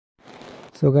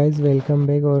So guys, welcome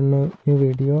back on a new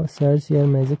video. Search your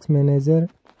Magic Manager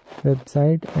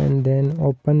website and then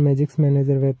open Magic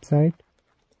Manager website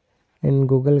in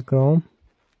Google Chrome.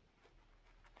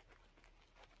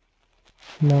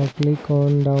 Now click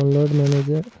on download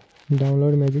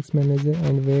Magic Manager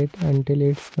and wait until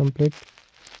it's complete.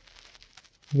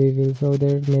 We will show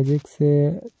that Magic's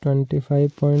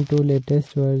 25.2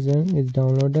 latest version is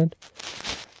downloaded.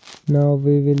 Now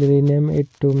we will rename it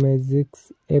to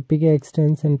Magic's APK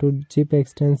extension to chip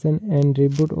extension and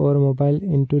reboot our mobile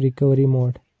into recovery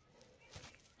mode.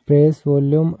 Press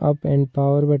volume up and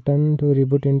power button to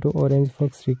reboot into Orange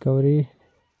Fox recovery.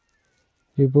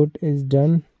 Reboot is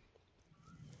done.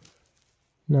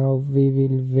 Now we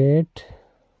will wait.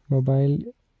 Mobile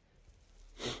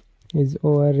is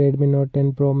over Redmi Note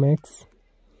 10 Pro Max.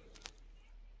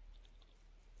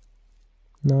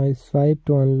 Now swipe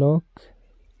to unlock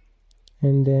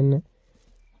and then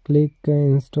click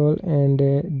install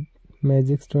and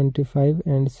Magic's 25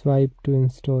 and swipe to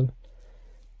install.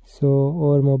 So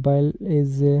our mobile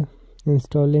is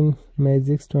installing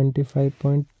Magic's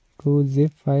 25.2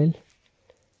 zip file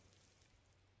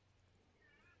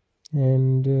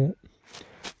and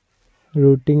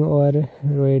rooting our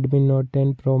Redmi Note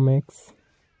 10 Pro Max.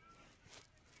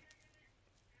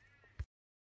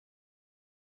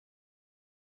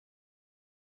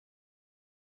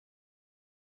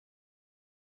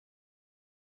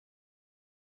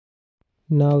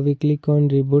 Now we click on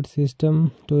reboot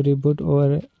system to reboot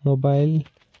our mobile.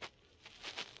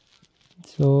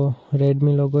 So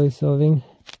Redmi logo is showing.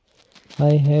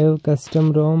 I have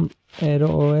custom ROM Aero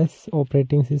OS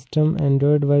operating system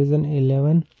Android version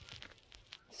 11.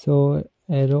 So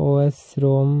Aero OS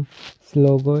ROM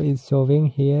logo is showing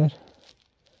here.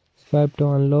 Swipe to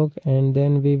unlock and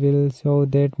then we will show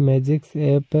that Magic's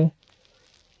app.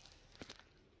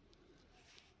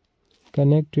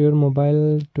 Connect your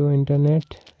mobile to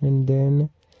internet and then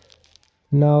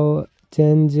now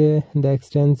change the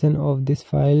extension of this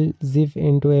file zip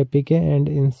into APK and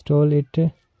install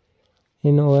it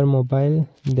in our mobile.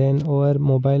 Then our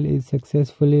mobile is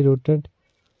successfully rooted.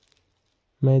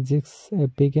 Magic's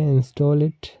APK, install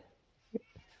it.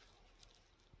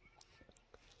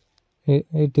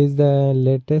 It is the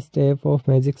latest app of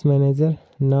Magic's Manager.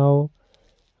 Now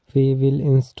we will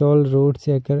install root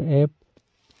checker app.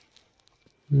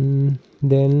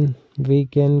 Then we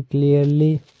can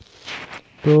clearly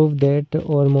prove that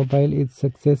our mobile is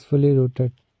successfully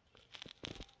rooted.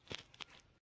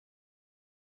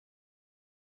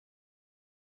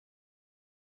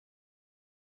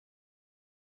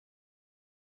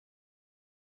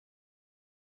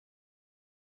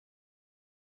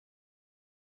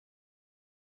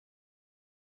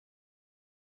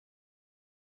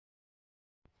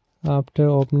 After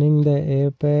opening the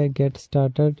app, get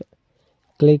started.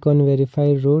 Click on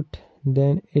verify root,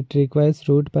 then it requires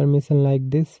root permission like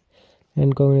this,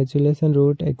 and congratulations,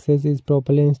 root access is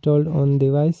properly installed on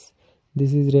device.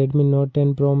 This is Redmi Note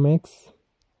 10 Pro Max.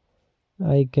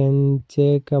 I can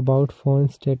check about phone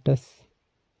status.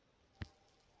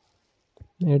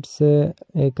 It's a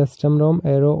custom ROM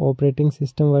Aero operating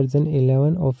system version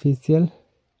 11 official.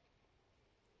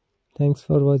 Thanks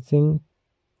for watching.